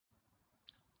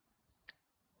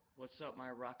What's up, my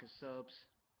Rocky subs,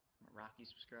 my Rocky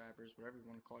subscribers, whatever you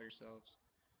want to call yourselves.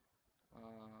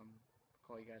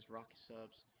 Call you guys Rocky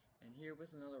subs, and here with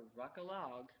another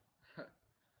Rockalog.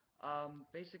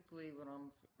 Basically, what I'm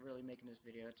really making this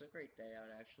video, it's a great day out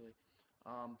actually.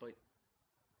 But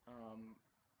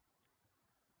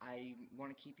I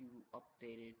want to keep you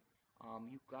updated.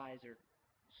 You guys are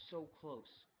so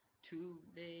close. 2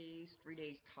 days, 3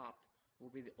 days top will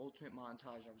be the ultimate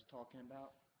montage I was talking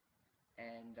about,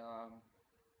 and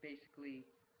basically,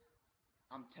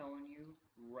 I'm telling you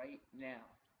right now,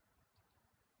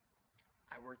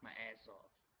 I worked my ass off.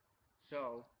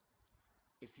 So,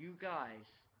 if you guys,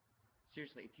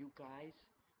 seriously, if you guys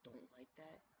don't like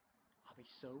that, I'll be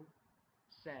so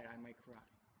sad I might cry.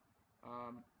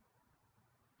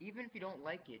 Even if you don't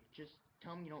like it, just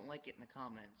tell me you don't like it in the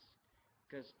comments,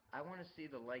 because I want to see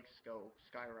the likes go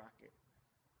skyrocket,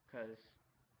 because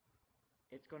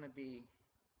it's gonna be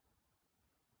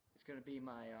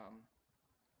my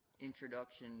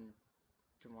introduction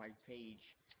to my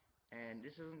page, and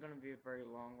this isn't gonna be a very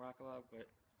long Rockalog, but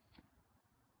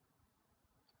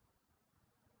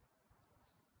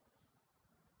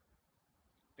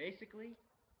basically,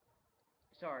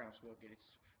 sorry I'm smoking.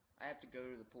 I have to go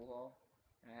to the pool hall,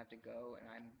 and I have to go, and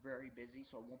I'm very busy,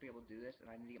 so I won't be able to do this, and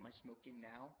I need to get my smoke in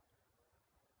now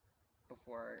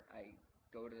before I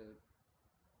go to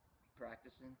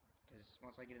practicing, because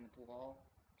once I get in the pool hall,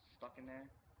 I'm stuck in there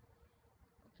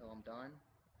until I'm done.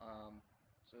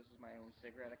 So this is my only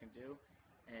cigarette I can do,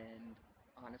 and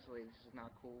honestly, this is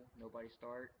not cool. Nobody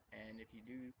start, and if you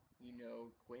do,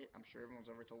 quit. I'm sure everyone's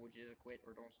ever told you to quit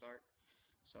or don't start.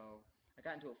 So I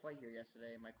got into a fight here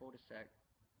yesterday in my cul-de-sac,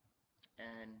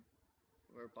 and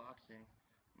we were boxing.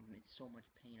 I'm in so much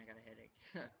pain, I got a headache.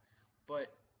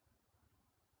 but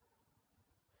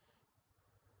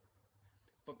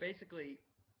but basically,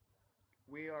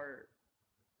 we are.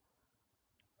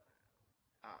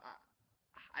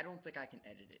 I don't think I can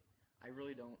edit it. I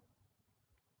really don't.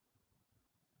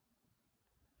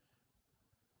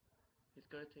 It's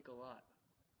gonna take a lot.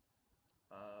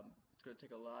 It's gonna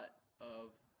take a lot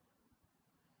of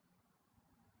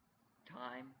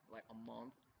time, like a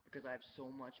month, because I have so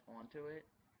much onto it,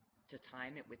 to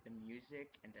time it with the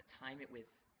music and to time it with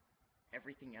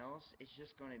everything else. It's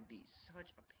just gonna be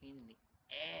such a pain in the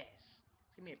ass.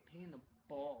 It's gonna be a pain in the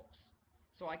balls.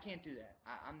 So I can't do that.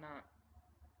 I'm not.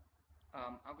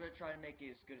 I'm gonna try to make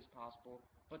it as good as possible,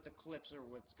 but the clips are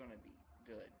what's gonna be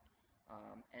good.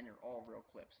 And they're all real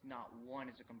clips. Not one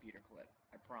is a computer clip.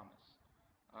 I promise.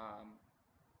 Um,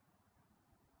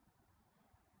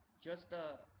 just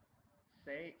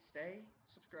stay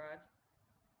subscribed.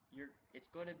 It's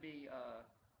gonna be uh,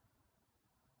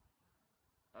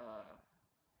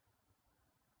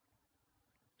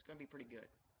 it's gonna be pretty good.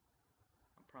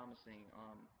 I'm promising.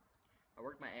 I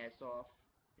worked my ass off.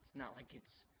 It's not like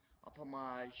it's a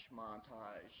homage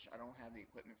montage. I don't have the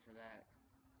equipment for that.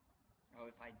 Oh,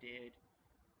 if I did,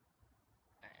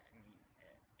 I mean,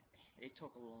 it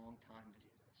took a long time to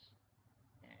do this,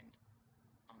 and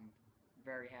I'm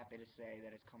very happy to say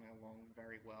that it's coming along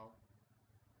very well.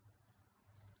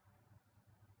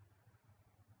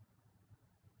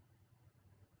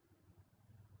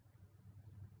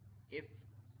 If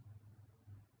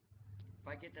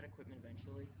I get that equipment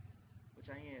eventually,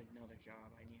 which I need another job,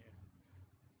 I need a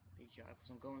big job,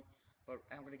 because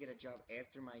I'm gonna get a job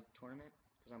after my tournament,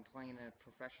 because I'm playing a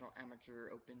professional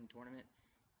amateur open tournament,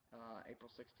 April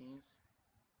 16th.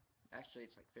 Actually,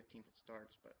 it's like 15th it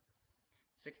starts, but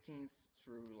 16th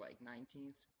through like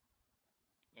 19th,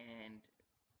 and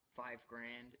 5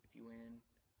 grand if you win.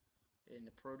 In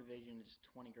the pro division, it's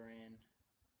 20 grand,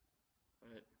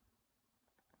 but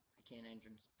I can't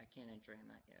enter in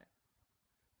that yet.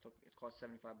 It's cost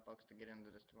 75 bucks to get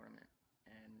into this tournament,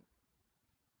 and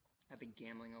I've been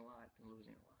gambling a lot and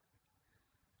losing a lot.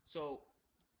 So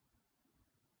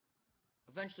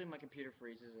eventually my computer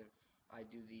freezes if I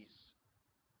do these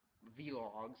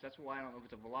vlogs. That's why I don't know if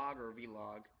it's a vlog or a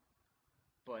vlog,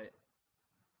 but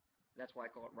that's why I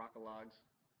call it Rockalogs.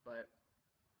 But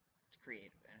it's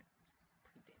creative, and it's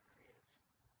pretty damn creative.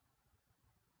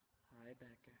 Hi,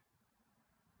 Becca.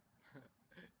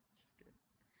 Just kidding.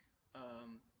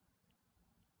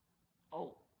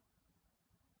 Oh,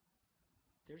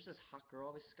 there's this hot girl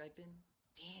I was Skyping.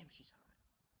 Damn, she's hot.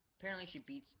 Apparently she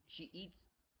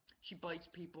bites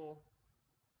people,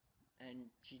 and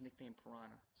she's nicknamed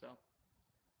Piranha. So,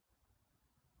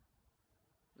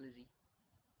 Lizzie,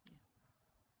 yeah,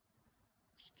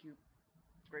 she's cute,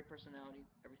 great personality,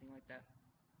 everything like that.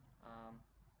 Um,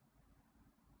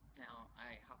 Now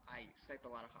I Skype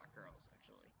a lot of hot girls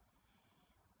actually.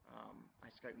 I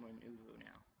Skype more than Uvu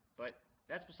now, but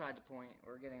that's beside the point.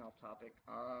 We're getting off topic.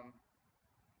 But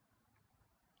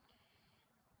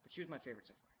she was my favorite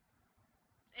so far.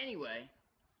 Anyway,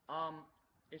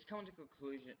 it's coming to a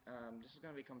conclusion. This is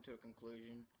going to be coming to a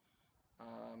conclusion.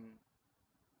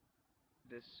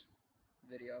 This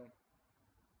video.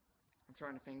 I'm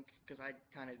trying to think, because I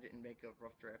kind of didn't make a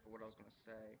rough draft of what I was going to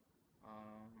say.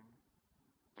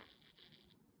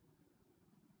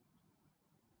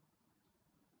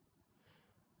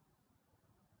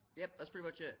 Yep, that's pretty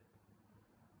much it.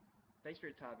 Thanks for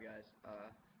your time, guys.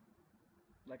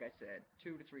 Like I said,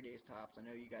 2 to 3 days tops. I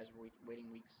know you guys were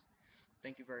waiting weeks.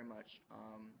 Thank you very much.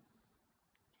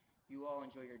 You all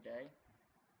enjoy your day.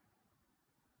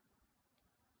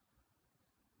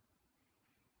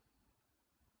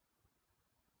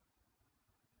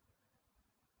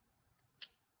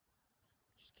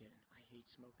 Just kidding. I hate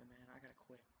smoking, man. I gotta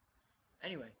quit.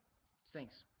 Anyway,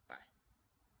 thanks.